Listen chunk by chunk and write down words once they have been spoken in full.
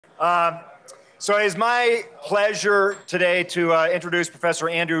So it is my pleasure today to introduce Professor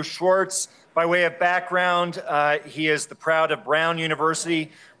Andrew Schwartz. By way of background, he is the proud of Brown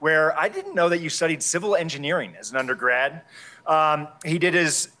University, where I didn't know that you studied civil engineering as an undergrad. He did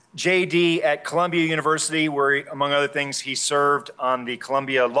his JD at Columbia University, where, among other things, he served on the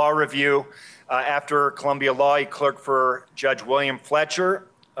Columbia Law Review. After Columbia Law, he clerked for Judge William Fletcher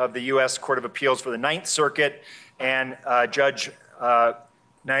of the U.S. Court of Appeals for the Ninth Circuit and Judge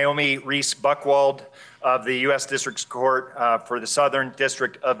Naomi Reese Buchwald of the U.S. District Court for the Southern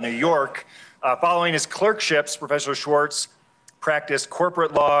District of New York. Following his clerkships, Professor Schwartz practiced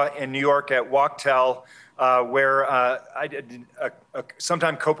corporate law in New York at Wachtell, where I did a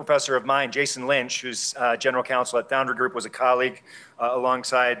sometime co-professor of mine, Jason Lynch, who's general counsel at Foundry Group, was a colleague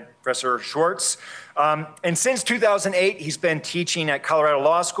alongside Professor Schwartz. And since 2008, he's been teaching at Colorado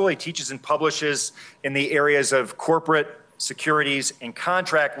Law School. He teaches and publishes in the areas of corporate securities and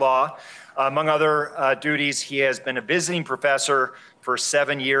contract law. Among other duties, he has been a visiting professor for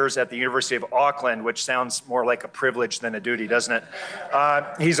 7 years at the University of Auckland, which sounds more like a privilege than a duty, doesn't it?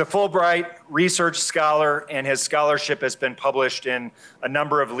 He's a Fulbright research scholar, and his scholarship has been published in a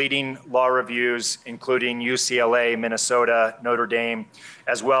number of leading law reviews, including UCLA, Minnesota, Notre Dame,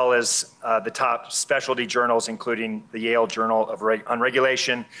 as well as the top specialty journals, including the Yale Journal on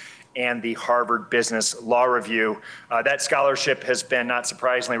Regulation and the Harvard Business Law Review. That scholarship has been, not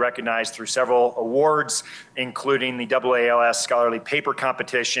surprisingly, recognized through several awards, including the AALS Scholarly Paper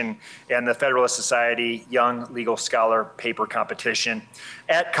Competition and the Federalist Society Young Legal Scholar Paper Competition.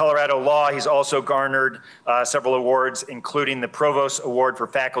 At Colorado Law, he's also garnered several awards, including the Provost Award for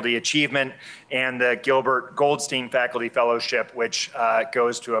Faculty Achievement and the Gilbert Goldstein Faculty Fellowship, which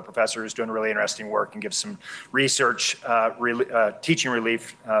goes to a professor who's doing really interesting work and gives some research, teaching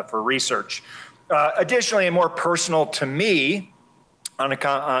relief for research. Additionally, and more personal to me, on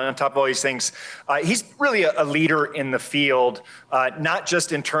top of all these things, he's really a leader in the field, not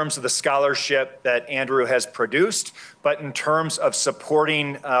just in terms of the scholarship that Andrew has produced, but in terms of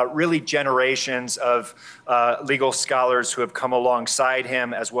supporting really generations of legal scholars who have come alongside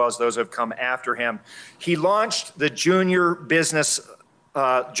him, as well as those who have come after him. He launched the Junior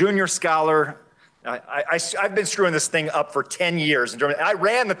Scholar. I've been screwing this thing up for 10 years. I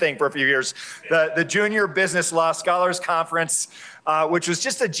ran the thing for a few years. The Junior Business Law Scholars Conference, which was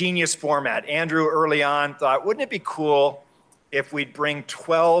just a genius format. Andrew early on thought, wouldn't it be cool if we'd bring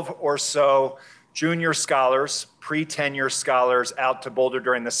 12 or so junior scholars, pre-tenure scholars out to Boulder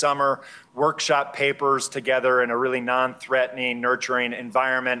during the summer, workshop papers together in a really non-threatening, nurturing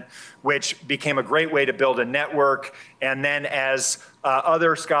environment, which became a great way to build a network. And then as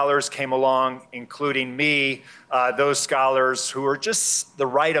other scholars came along, including me, those scholars who were just the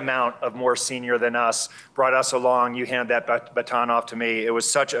right amount of more senior than us, brought us along. You handed that baton off to me. It was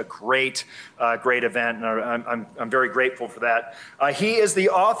such a great event, and I'm very grateful for that. He is the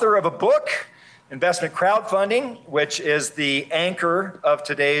author of a book, Investment Crowdfunding, which is the anchor of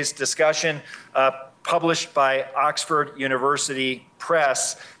today's discussion, published by Oxford University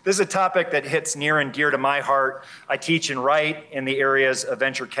Press. This is a topic that hits near and dear to my heart. I teach and write in the areas of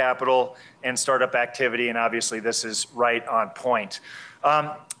venture capital and startup activity, and obviously this is right on point.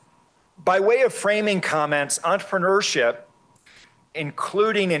 By way of framing comments, entrepreneurship,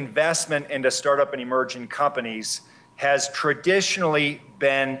 including investment into startup and emerging companies, has traditionally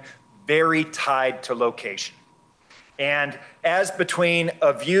been very tied to location. And as between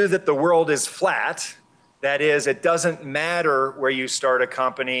a view that the world is flat, that is, it doesn't matter where you start a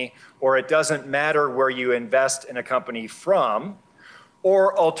company, or it doesn't matter where you invest in a company from,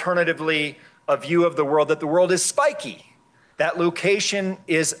 or alternatively, a view of the world that the world is spiky. That location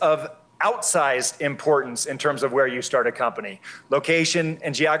is of outsized importance in terms of where you start a company. Location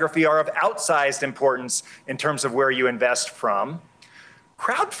and geography are of outsized importance in terms of where you invest from.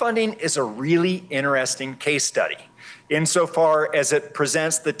 Crowdfunding is a really interesting case study insofar as it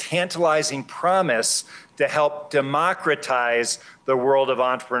presents the tantalizing promise to help democratize the world of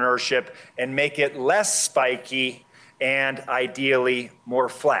entrepreneurship and make it less spiky and ideally more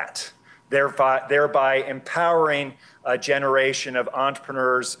flat, thereby empowering a generation of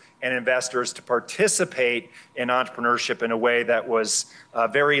entrepreneurs and investors to participate in entrepreneurship in a way that was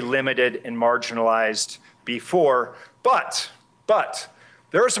very limited and marginalized before. But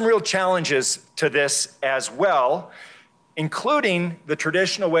there are some real challenges to this as well, including the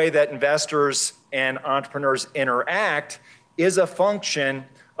traditional way that investors and entrepreneurs interact is a function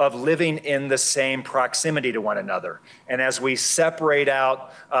of living in the same proximity to one another. And as we separate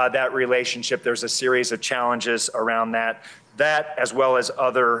out that relationship, there's a series of challenges around that That, as well as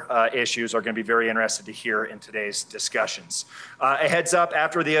other issues, are going to be very interested to hear in today's discussions. A heads up,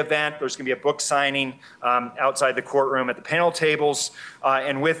 after the event, there's going to be a book signing outside the courtroom at the panel tables.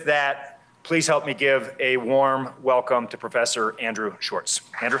 And with that, please help me give a warm welcome to Professor Andrew Schwartz.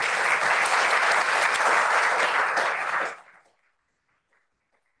 Andrew.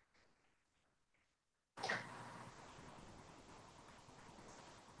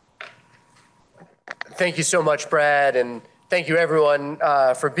 Thank you so much, Brad, and thank you everyone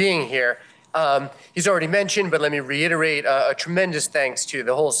for being here. He's already mentioned, but let me reiterate a tremendous thanks to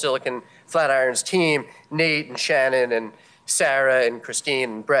the whole Silicon Flatirons team, Nate and Shannon and Sarah and Christine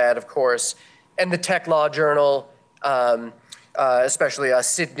and Brad, of course, and the Tech Law Journal, especially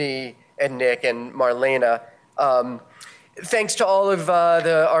Sydney and Nick and Marlena. Thanks to all of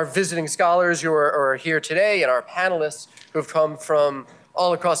our visiting scholars who are here today and our panelists who have come from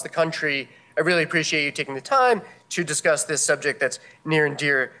all across the country. I really appreciate you taking the time to discuss this subject that's near and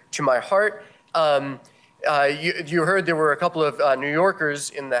dear to my heart. You heard there were a couple of New Yorkers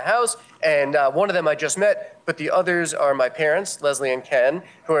in the house, and one of them I just met, but the others are my parents, Leslie and Ken,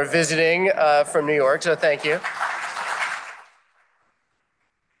 who are visiting from New York, so thank you.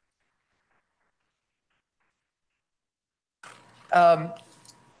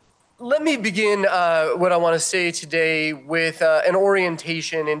 Let me begin what I want to say today with an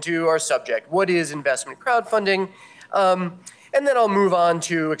orientation into our subject. What is investment crowdfunding? And then I'll move on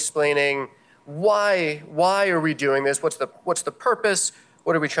to explaining why are we doing this? What's the purpose?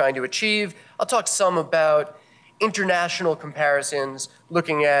 What are we trying to achieve? I'll talk some about international comparisons,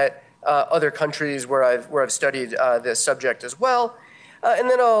 looking at other countries where I've studied this subject as well. And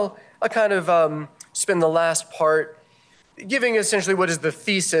then I'll kind of spend the last part giving essentially what is the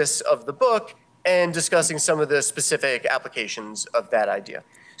thesis of the book and discussing some of the specific applications of that idea.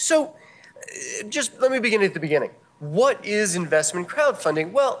 So just let me begin at the beginning. What is investment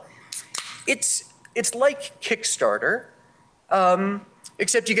crowdfunding? Well, it's like Kickstarter,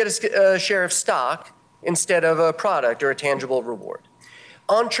 except you get a share of stock instead of a product or a tangible reward.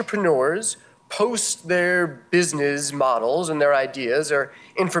 Entrepreneurs post their business models and their ideas or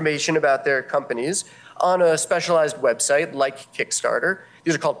information about their companies on a specialized website like Kickstarter.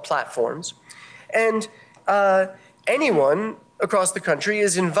 These are called platforms. And anyone across the country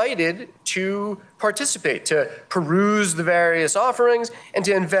is invited to participate, to peruse the various offerings, and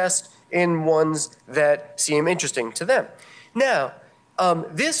to invest in ones that seem interesting to them. Now,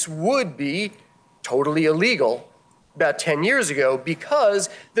 this would be totally illegal about 10 years ago because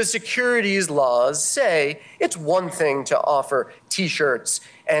the securities laws say it's one thing to offer t-shirts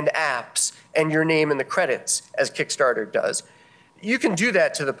and apps and your name in the credits, as Kickstarter does. You can do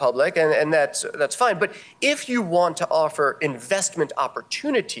that to the public, and that's fine. But if you want to offer investment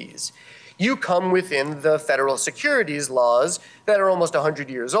opportunities, you come within the federal securities laws that are almost 100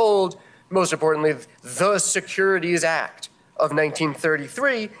 years old, most importantly, the Securities Act of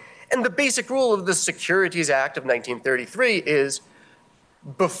 1933. And the basic rule of the Securities Act of 1933 is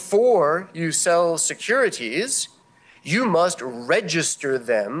before you sell securities, you must register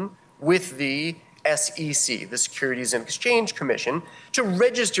them with the SEC, the Securities and Exchange Commission. To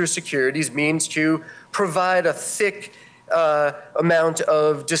register securities means to provide a thick amount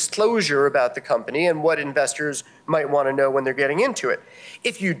of disclosure about the company and what investors might want to know when they're getting into it.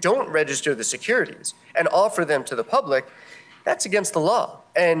 If you don't register the securities and offer them to the public, that's against the law.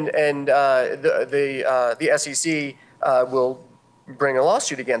 And the SEC will bring a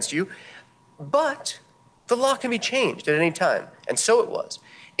lawsuit against you. But the law can be changed at any time, and so it was.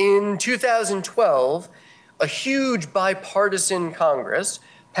 In 2012, a huge bipartisan Congress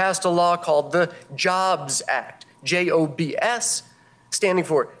passed a law called the Jobs Act, JOBS, standing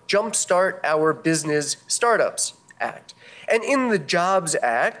for Jumpstart Our Business Startups Act. And in the Jobs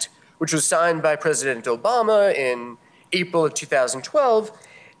Act, which was signed by President Obama in April of 2012,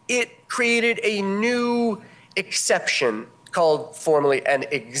 it created a new exception called formally an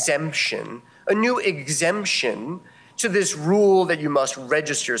exemption, a new exemption to this rule that you must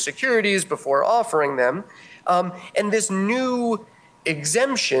register securities before offering them. And this new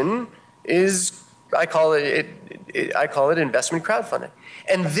exemption is, I call it investment crowdfunding.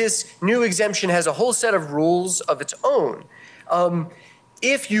 And this new exemption has a whole set of rules of its own.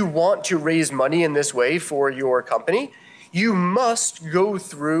 If you want to raise money in this way for your company, you must go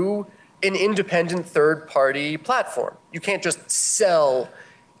through an independent third-party platform. You can't just sell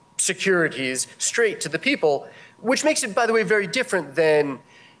securities straight to the people, which makes it, by the way, very different than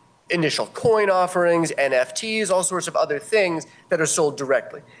initial coin offerings, NFTs, all sorts of other things that are sold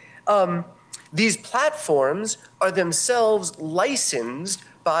directly. These platforms are themselves licensed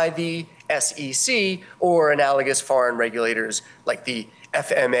by the SEC or analogous foreign regulators like the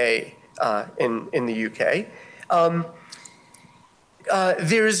FMA in the UK.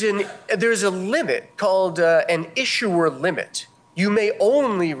 There's a limit called an issuer limit. You may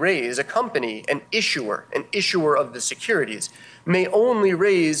only raise a company, an issuer of the securities, may only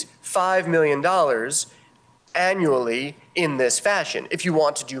raise $5 million annually in this fashion. If you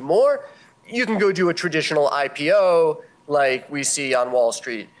want to do more, you can go do a traditional IPO like we see on Wall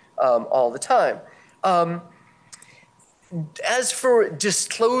Street all the time. As for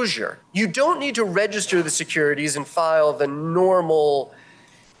disclosure, you don't need to register the securities and file the normal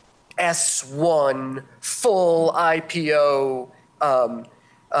S1 full IPO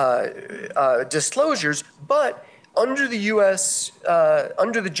disclosures, but under the US,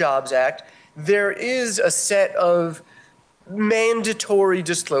 under the Jobs Act, there is a set of mandatory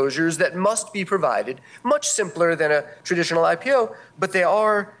disclosures that must be provided, much simpler than a traditional IPO, but there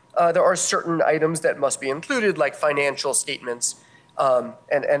are certain items that must be included, like financial statements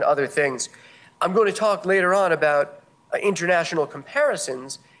and other things. I'm going to talk later on about international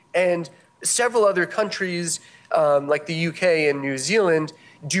comparisons, and several other countries like the UK and New Zealand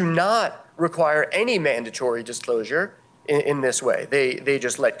do not require any mandatory disclosure in this way. They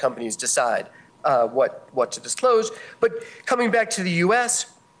just let companies decide what to disclose. But coming back to the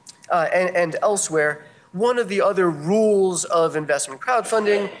US and elsewhere, one of the other rules of investment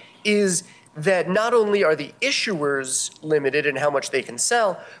crowdfunding is that not only are the issuers limited in how much they can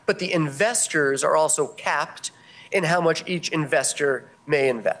sell, but the investors are also capped in how much each investor may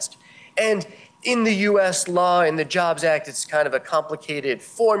invest. And in the US law, in the Jobs Act, it's kind of a complicated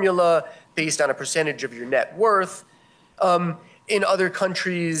formula based on a percentage of your net worth. In other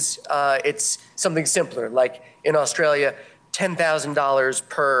countries, it's something simpler, like in Australia, $10,000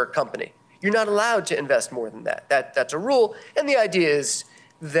 per company. You're not allowed to invest more than that. That's a rule, and the idea is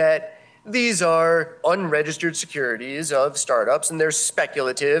that these are unregistered securities of startups, and they're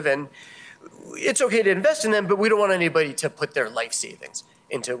speculative, and it's okay to invest in them, but we don't want anybody to put their life savings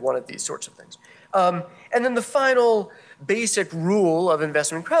into one of these sorts of things. And then the final basic rule of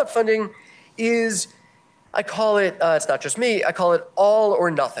investment crowdfunding is, I call it, it's not just me, I call it all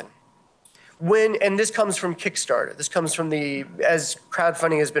or nothing. And this comes from Kickstarter. This comes from as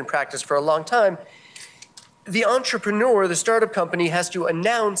crowdfunding has been practiced for a long time, the entrepreneur, the startup company, has to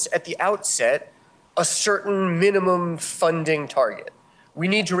announce at the outset a certain minimum funding target. We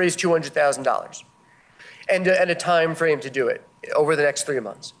need to raise $200,000 and a time frame to do it over the next 3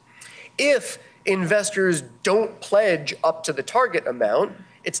 months. If investors don't pledge up to the target amount,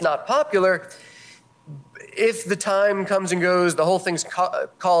 it's not popular. If the time comes and goes, the whole thing's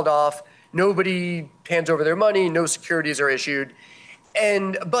called off, nobody hands over their money, no securities are issued.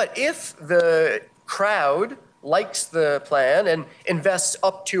 But if the crowd likes the plan and invests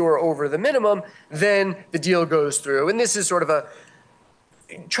up to or over the minimum, then the deal goes through. And this is sort of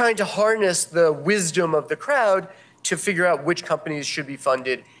trying to harness the wisdom of the crowd to figure out which companies should be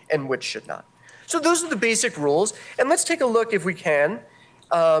funded and which should not. So those are the basic rules. And let's take a look, if we can,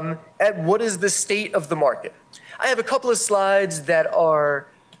 at what is the state of the market. I have a couple of slides that are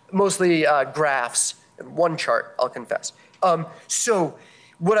mostly graphs, and one chart, I'll confess. So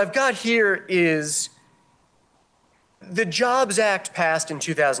what I've got here is the Jobs Act passed in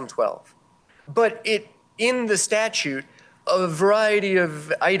 2012, but in the statute, a variety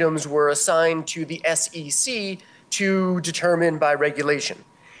of items were assigned to the SEC to determine by regulation.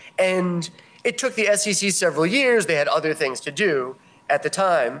 And it took the SEC several years. They had other things to do at the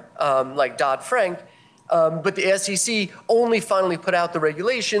time, like Dodd-Frank, but the SEC only finally put out the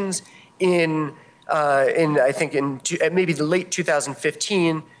regulations in maybe the late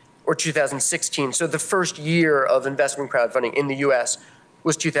 2015 or 2016. So the first year of investment crowdfunding in the US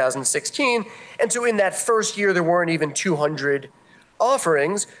was 2016. And so in that first year, there weren't even 200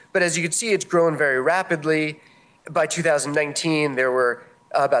 offerings. But as you can see, it's grown very rapidly. By 2019, there were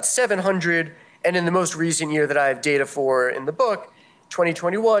about 700. And in the most recent year that I have data for in the book,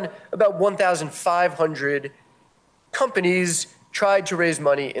 2021, about 1,500 companies tried to raise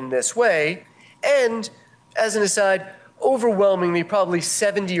money in this way. And as an aside, overwhelmingly, probably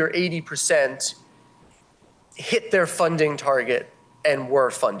 70 or 80% hit their funding target and were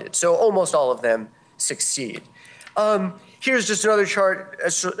funded. So almost all of them succeed. Here's just another chart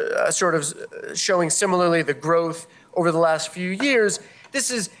sort of showing similarly the growth over the last few years. This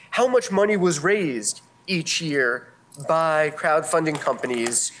is how much money was raised each year by crowdfunding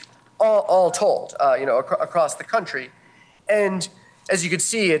companies, all told, across the country. And as you could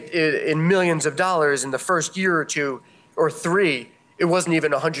see, in millions of dollars in the first year or two or three, it wasn't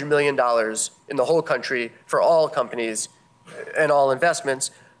even $100 million in the whole country for all companies and all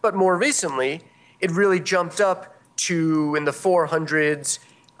investments. But more recently, it really jumped up to in the 400s,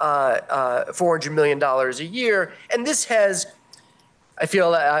 $400 million a year. And this has, I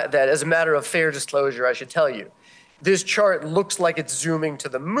feel that as a matter of fair disclosure, I should tell you, this chart looks like it's zooming to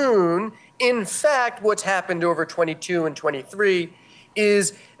the moon. In fact, what's happened over 22 and 23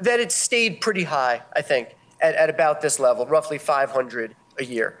 is that it stayed pretty high, I think, at about this level, roughly 500 a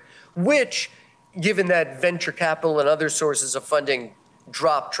year, which, given that venture capital and other sources of funding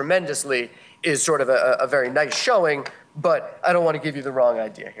dropped tremendously, is sort of a very nice showing, but I don't want to give you the wrong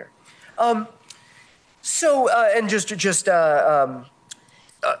idea here. And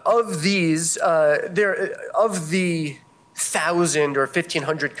of these, of the 1,000 or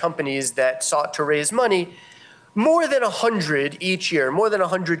 1,500 companies that sought to raise money, more than 100 each year, more than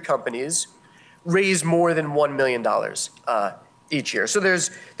 100 companies raise more than $1 million each year. So there's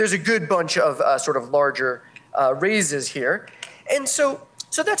a good bunch of sort of larger raises here. And so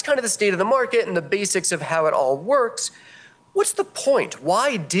that's kind of the state of the market and the basics of how it all works. What's the point?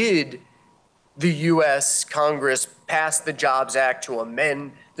 Why did the US Congress pass the Jobs Act to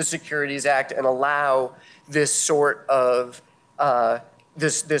amend the Securities Act and allow this sort of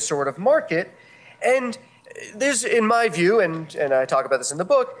this sort of market? And there's, in my view, and I talk about this in the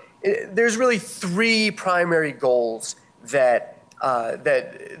book, there's really three primary goals that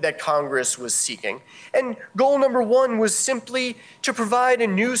Congress was seeking. And goal number one was simply to provide a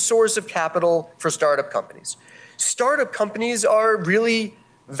new source of capital for startup companies. Startup companies are really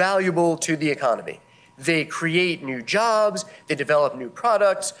valuable to the economy. They create new jobs, they develop new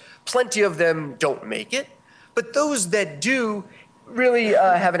products. Plenty of them don't make it, but those that do really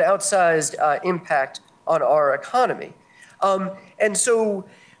have an outsized impact on our economy. And so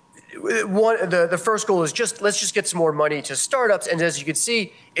the first goal is let's just get some more money to startups. And as you can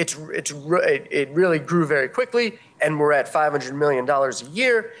see, it really grew very quickly, and we're at $500 million a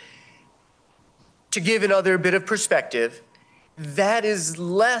year. To give another bit of perspective, that is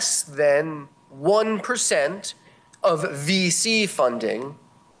less than 1% of VC funding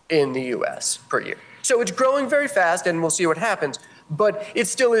in the US per year. So it's growing very fast, and we'll see what happens, but it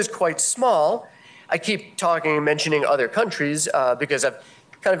still is quite small. I keep talking and mentioning other countries because I've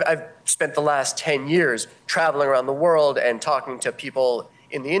spent the last 10 years traveling around the world and talking to people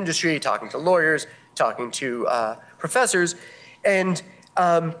in the industry, talking to lawyers, talking to professors. And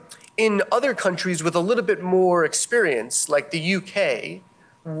in other countries with a little bit more experience, like the UK,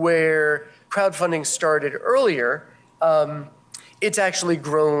 where crowdfunding started earlier, it's actually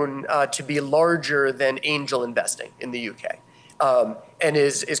grown to be larger than angel investing in the UK, and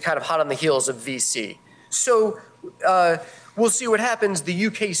is kind of hot on the heels of VC. So we'll see what happens. The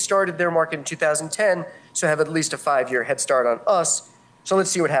UK started their market in 2010, so have at least a 5-year head start on us. So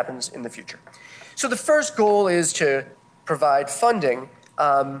let's see what happens in the future. So the first goal is to provide funding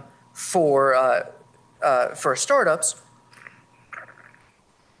for startups.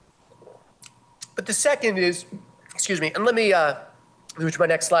 But the second is, and let me move to my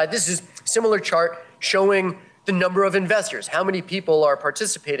next slide. This is a similar chart showing the number of investors, how many people are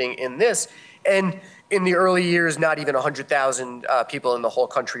participating in this. And in the early years, not even 100,000 people in the whole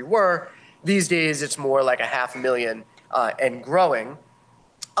country were. These days, it's more like 500,000 and growing.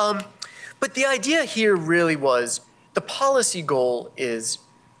 But the idea here really was, the policy goal is,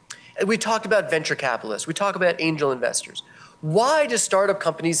 we talked about venture capitalists, we talk about angel investors. Why do startup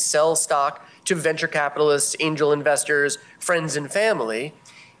companies sell stock to venture capitalists, angel investors, friends and family?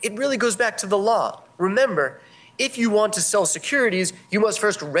 It really goes back to the law. Remember, if you want to sell securities, you must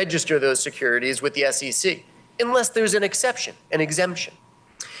first register those securities with the SEC, unless there's an exception, an exemption.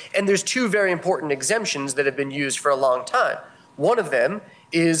 And there's two very important exemptions that have been used for a long time. One of them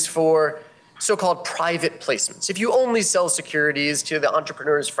is for so-called private placements. If you only sell securities to the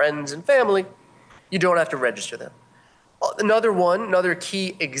entrepreneur's friends and family, you don't have to register them. Another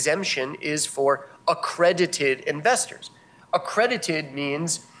key exemption is for accredited investors. Accredited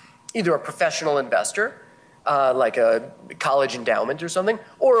means either a professional investor, like a college endowment or something,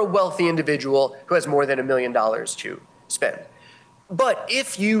 or a wealthy individual who has more than $1 million to spend. But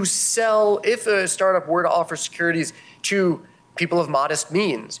if a startup were to offer securities to people of modest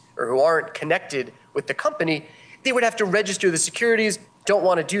means or who aren't connected with the company, they would have to register the securities, don't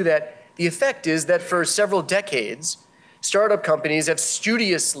want to do that. The effect is that for several decades, startup companies have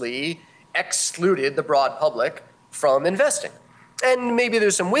studiously excluded the broad public from investing. And maybe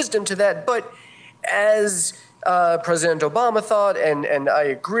there's some wisdom to that, but as President Obama thought, and I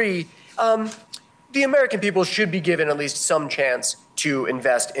agree, the American people should be given at least some chance to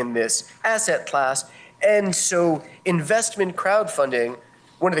invest in this asset class. And so investment crowdfunding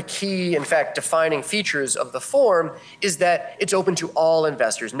one of the key, in fact, defining features of the form is that it's open to all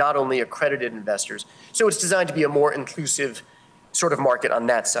investors, not only accredited investors. So it's designed to be a more inclusive sort of market on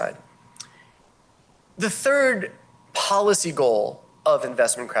that side. The third policy goal of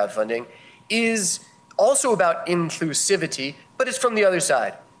investment crowdfunding is also about inclusivity, but it's from the other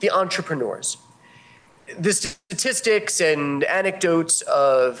side, the entrepreneurs. The statistics and anecdotes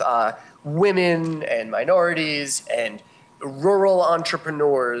of women and minorities and rural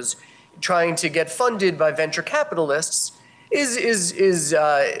entrepreneurs trying to get funded by venture capitalists is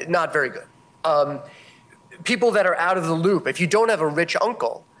not very good. People that are out of the loop, if you don't have a rich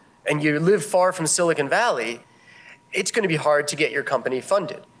uncle and you live far from Silicon Valley, it's going to be hard to get your company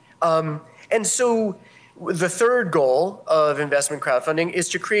funded. And so the third goal of investment crowdfunding is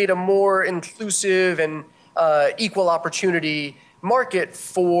to create a more inclusive and equal opportunity market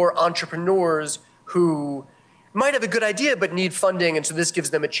for entrepreneurs who might have a good idea but need funding, and so this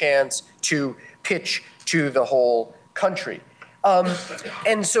gives them a chance to pitch to the whole country.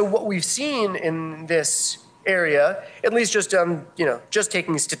 And so what we've seen in this area, at least just just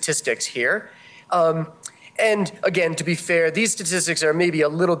taking statistics here, and again, to be fair, these statistics are maybe a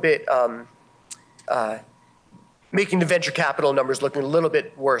little bit making the venture capital numbers looking a little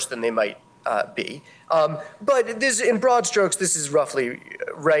bit worse than they might be. But this, in broad strokes, this is roughly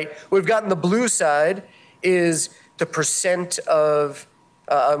right. What we've got on the blue side is the percent of,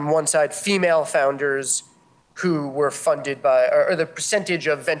 on one side, female founders who were funded by, or the percentage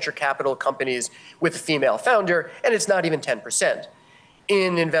of venture capital companies with a female founder, and it's not even 10%.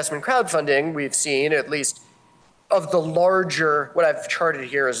 In investment crowdfunding, we've seen at least of the larger, what I've charted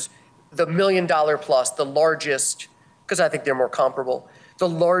here is the $1 million plus, the largest, because I think they're more comparable, the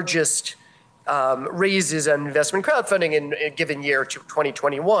largest raises on investment crowdfunding in a given year to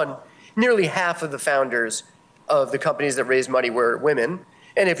 2021, nearly half of the founders of the companies that raised money were women.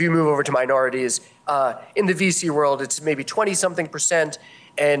 And if you move over to minorities, in the VC world, it's maybe 20-something%,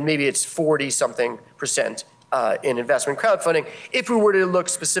 and maybe it's 40-something% in investment crowdfunding. If we were to look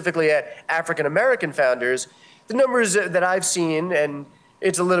specifically at African-American founders, the numbers that I've seen, and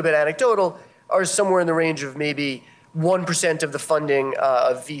it's a little bit anecdotal, are somewhere in the range of maybe 1% of the funding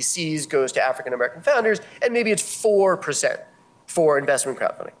of VCs goes to African-American founders, and maybe it's 4% for investment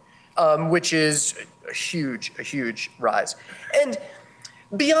crowdfunding, which is a huge rise. And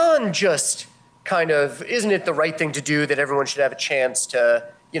beyond just kind of, isn't it the right thing to do that everyone should have a chance to,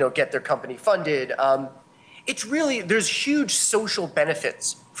 get their company funded? It's really, there's huge social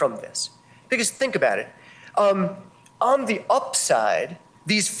benefits from this. Because think about it. On the upside,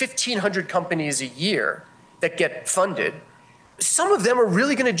 these 1,500 companies a year that get funded, some of them are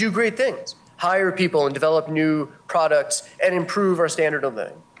really going to do great things, hire people and develop new products and improve our standard of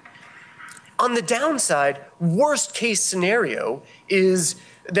living. On the downside, worst case scenario is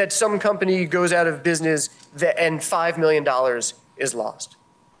that some company goes out of business and $5 million is lost.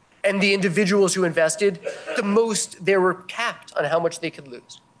 And the individuals who invested, they were capped on how much they could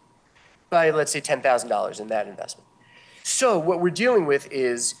lose by, let's say, $10,000 in that investment. So what we're dealing with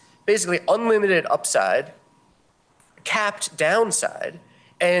is basically unlimited upside, capped downside,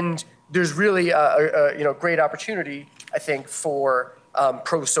 and there's really a great opportunity, I think, for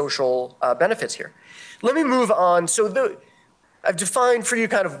pro-social benefits here. Let me move on. So I've defined for you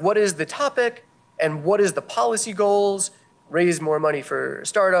kind of what is the topic and what is the policy goals, raise more money for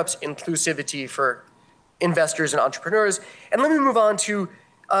startups, inclusivity for investors and entrepreneurs. And let me move on to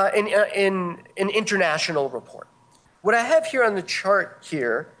an international report. What I have here on the chart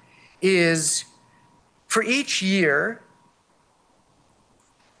here is for each year,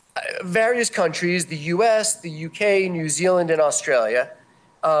 various countries, the US, the UK, New Zealand, and Australia.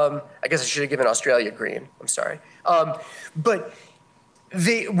 I guess I should have given Australia green, I'm sorry. But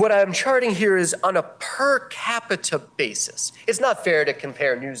what I'm charting here is on a per capita basis. It's not fair to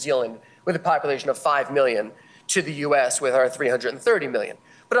compare New Zealand with a population of 5 million to the US with our 330 million.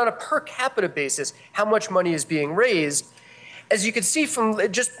 But on a per capita basis, how much money is being raised? As you can see from,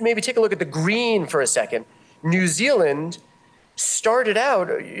 just maybe take a look at the green for a second. New Zealand started out,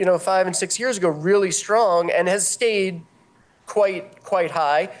 5 and 6 years ago, really strong and has stayed quite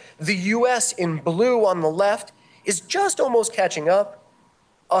high. The US in blue on the left is just almost catching up.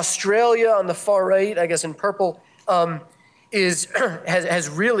 Australia on the far right, I guess in purple, has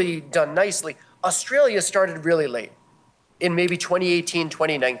really done nicely. Australia started really late, in maybe 2018,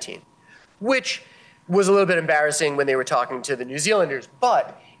 2019, which was a little bit embarrassing when they were talking to the New Zealanders,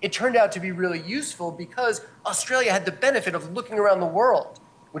 but it turned out to be really useful because Australia had the benefit of looking around the world,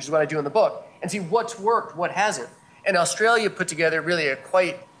 which is what I do in the book, and see what's worked, what hasn't. And Australia put together really a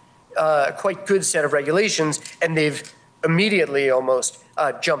quite good set of regulations, and they've immediately almost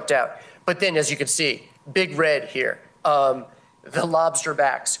jumped out. But then, as you can see, big red here. The lobster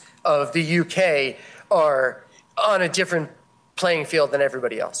backs of the UK are on a different playing field than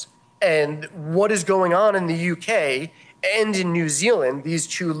everybody else. And what is going on in the UK and in New Zealand, these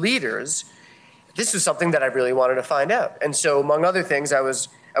two leaders, this was something that I really wanted to find out. And so, among other things, I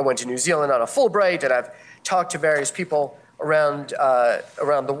went to New Zealand on a Fulbright, and I've talked to various people around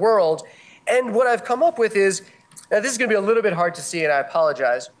the world. And what I've come up with is, now this is going to be a little bit hard to see, and I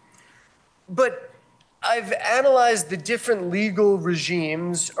apologize, but I've analyzed the different legal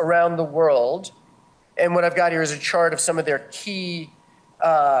regimes around the world, and what I've got here is a chart of some of their key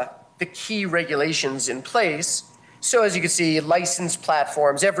regulations in place. So as you can see, licensed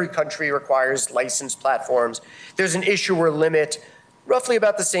platforms, every country requires licensed platforms. There's an issuer limit, roughly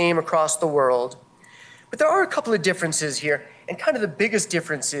about the same across the world. But there are a couple of differences here, and kind of the biggest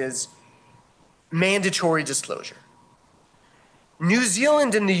difference is mandatory disclosure. New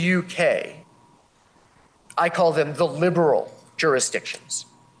Zealand and the UK, I call them the liberal jurisdictions.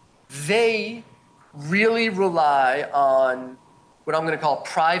 They really rely on what I'm going to call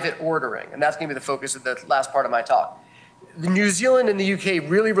private ordering, and that's going to be the focus of the last part of my talk. The New Zealand and the UK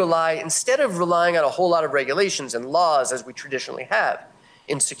really rely, instead of relying on a whole lot of regulations and laws as we traditionally have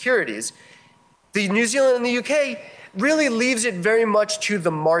in securities, the New Zealand and the UK really leaves it very much to the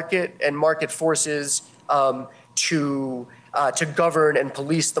market and market forces to govern and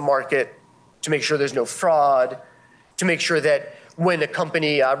police the market, to make sure there's no fraud, to make sure that when a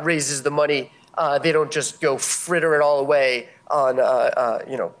company raises the money, they don't just go fritter it all away on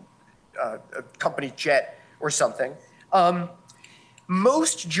a company jet or something.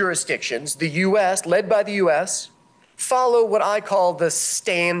 Most jurisdictions, the US, led by the US, follow what I call the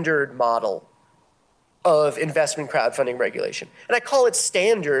standard model of investment crowdfunding regulation. And I call it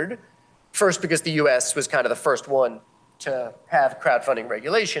standard, first because the US was kind of the first one to have crowdfunding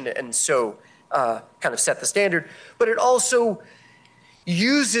regulation, and so kind of set the standard. But it also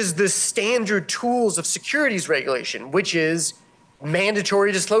uses the standard tools of securities regulation, which is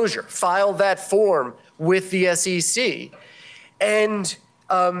mandatory disclosure. File that form with the SEC. And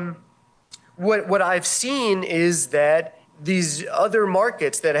what I've seen is that these other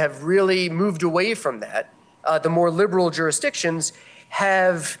markets that have really moved away from that, the more liberal jurisdictions,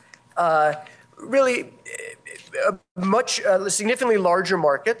 have really significantly larger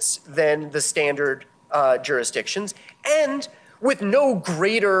markets than the standard jurisdictions, and with no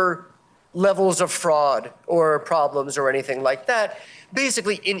greater levels of fraud or problems or anything like that.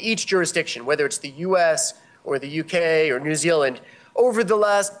 Basically, in each jurisdiction, whether it's the US or the UK or New Zealand, over the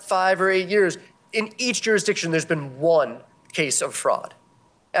last 5 or 8 years, in each jurisdiction, there's been one case of fraud.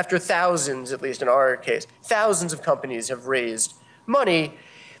 After thousands, at least in our case, thousands of companies have raised money.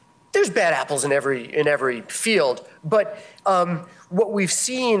 There's bad apples in every field, but what we've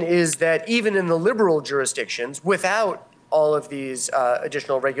seen is that even in the liberal jurisdictions, without all of these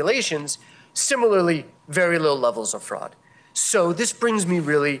additional regulations, similarly, very low levels of fraud. So this brings me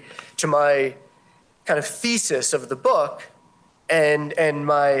really to my kind of thesis of the book, and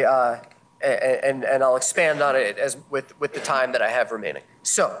I'll expand on it as with the time that I have remaining.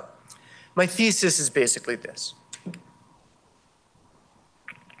 So my thesis is basically this.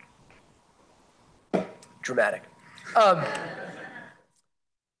 Dramatic.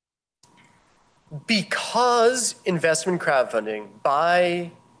 Because investment crowdfunding,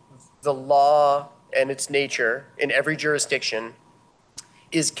 by the law and its nature in every jurisdiction,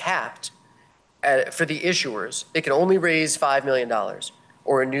 is capped for the issuers, they can only raise $5 million,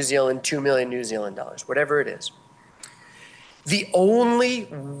 or in New Zealand, 2 million New Zealand dollars, whatever it is. The only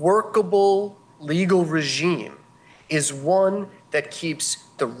workable legal regime is one that keeps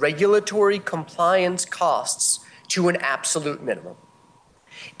the regulatory compliance costs to an absolute minimum.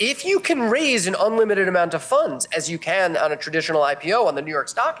 If you can raise an unlimited amount of funds, as you can on a traditional IPO on the New York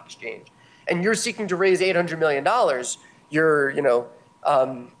Stock Exchange, and you're seeking to raise $800 million, you're,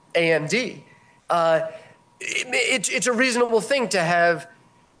 AMD, it's a reasonable thing to have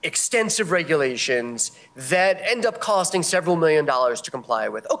extensive regulations that end up costing several $1 million to comply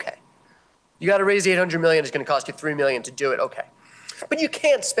with. Okay, you got to raise $800 million, it's going to cost you $3 million to do it. Okay, but you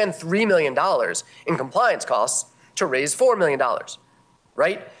can't spend $3 million in compliance costs to raise $4 million,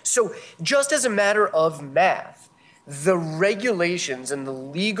 right? So just as a matter of math, the regulations and the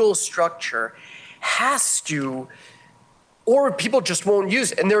legal structure has to, or people just won't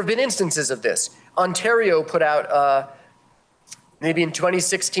use it. And there have been instances of this. Ontario put out, maybe in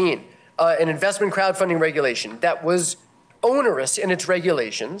 2016, an investment crowdfunding regulation that was onerous in its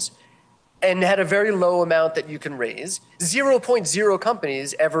regulations and had a very low amount that you can raise. 0.0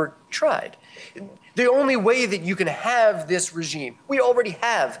 companies ever tried. The only way that you can have this regime, we already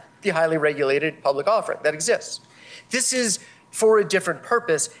have the highly regulated public offering that exists. This is for a different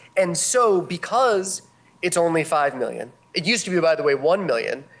purpose. And so because it's only 5 million, it used to be, by the way, 1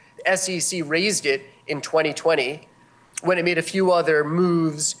 million, SEC raised it in 2020 when it made a few other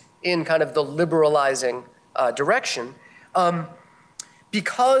moves in kind of the liberalizing direction.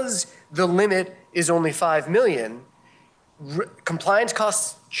 Because the limit is only 5 million, compliance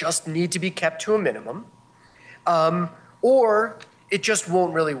costs just need to be kept to a minimum, or it just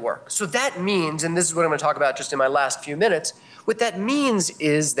won't really work. So that means, and this is what I'm going to talk about just in my last few minutes, what that means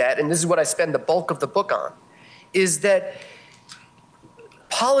is that, and this is what I spend the bulk of the book on, is that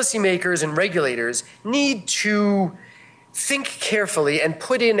policymakers and regulators need to think carefully and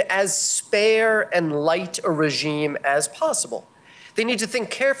put in as spare and light a regime as possible. They need to think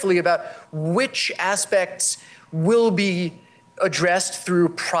carefully about which aspects will be addressed through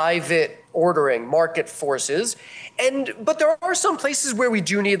private ordering, market forces. But there are some places where we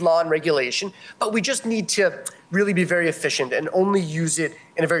do need law and regulation, but we just need to really be very efficient and only use it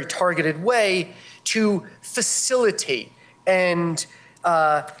in a very targeted way to facilitate and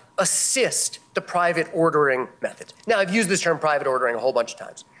assist the private ordering method. Now, I've used this term private ordering a whole bunch of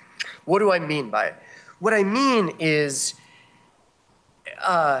times. What do I mean by it? What I mean is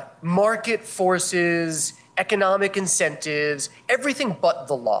market forces, economic incentives, everything but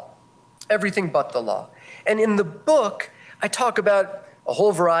the law. Everything but the law. And in the book, I talk about a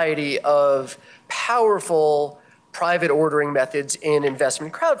whole variety of powerful private ordering methods in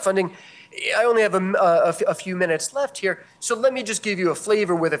investment crowdfunding. I only have a few minutes left here, so let me just give you a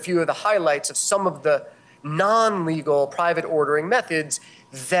flavor with a few of the highlights of some of the non-legal private ordering methods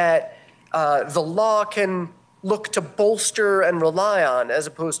that the law can look to bolster and rely on as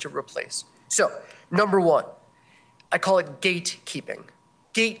opposed to replace. So, number one, I call it gatekeeping.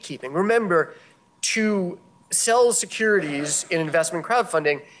 Gatekeeping. Remember, to sell securities in investment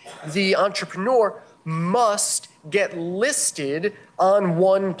crowdfunding, the entrepreneur must get listed on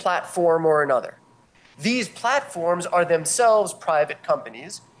one platform or another. These platforms are themselves private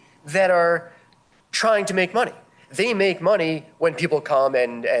companies that are trying to make money. They make money when people come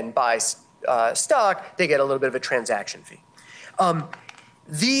and buy stock, they get a little bit of a transaction fee.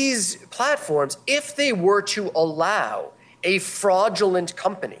 These platforms, if they were to allow a fraudulent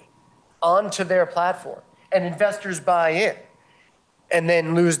company onto their platform and investors buy in and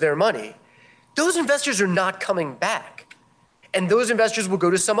then lose their money, those investors are not coming back. And those investors will go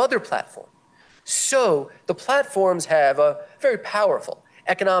to some other platform. So the platforms have a very powerful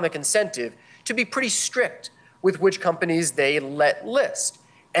economic incentive to be pretty strict with which companies they let list.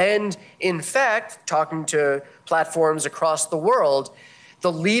 And in fact, talking to platforms across the world,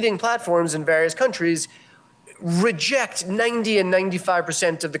 the leading platforms in various countries reject 90 and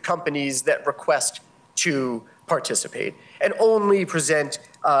 95% of the companies that request to participate and only present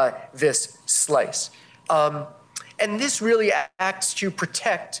this slice. And this really acts to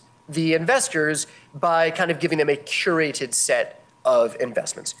protect the investors by kind of giving them a curated set of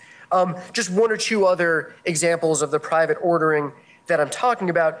investments. Just one or two other examples of the private ordering that I'm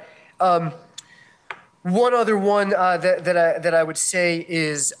talking about. One other one that I would say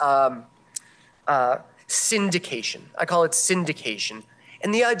is syndication. I call it syndication.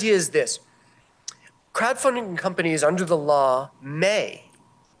 And the idea is this. Crowdfunding companies under the law may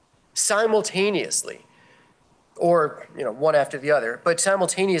simultaneously, or one after the other, but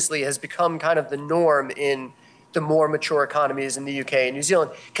simultaneously has become kind of the norm in the more mature economies in the UK and New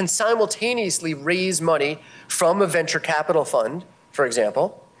Zealand, can simultaneously raise money from a venture capital fund, for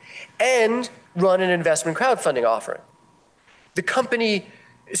example, and run an investment crowdfunding offering.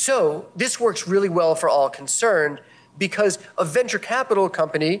 So this works really well for all concerned because a venture capital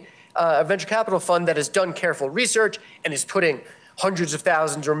company, a venture capital fund that has done careful research and is putting hundreds of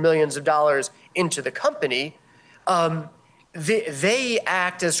thousands or millions of dollars into the company, they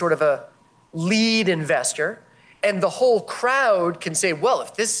act as sort of a lead investor, and the whole crowd can say, well,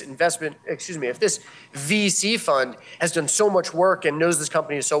 if this VC fund has done so much work and knows this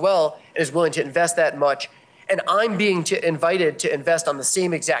company so well and is willing to invest that much, and I'm being invited to invest on the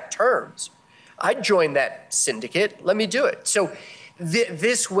same exact terms, I'd join that syndicate. Let me do it. So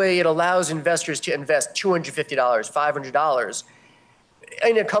this way it allows investors to invest $250, $500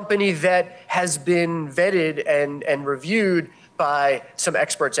 in a company that has been vetted and reviewed by some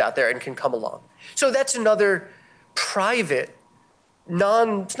experts out there and can come along. So that's another private,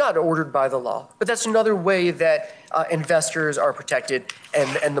 it's not ordered by the law, but that's another way that investors are protected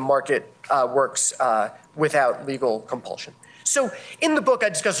and the market works without legal compulsion. So in the book, I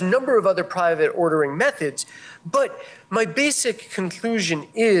discuss a number of other private ordering methods, but my basic conclusion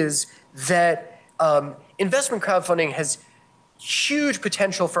is that investment crowdfunding has huge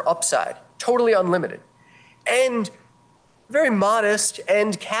potential for upside, totally unlimited, and very modest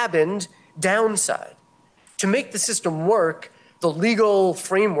and cabined downside. To make the system work, the legal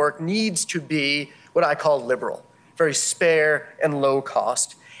framework needs to be what I call liberal, very spare and low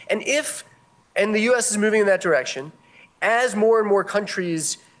cost. And the US is moving in that direction, as more and more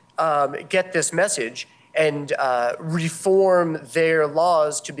countries get this message and reform their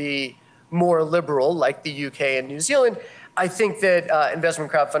laws to be more liberal, like the UK and New Zealand, I think that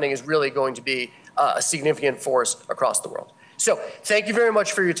investment crowdfunding is really going to be a significant force across the world. So thank you very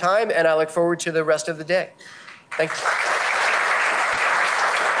much for your time, and I look forward to the rest of the day. Thank you.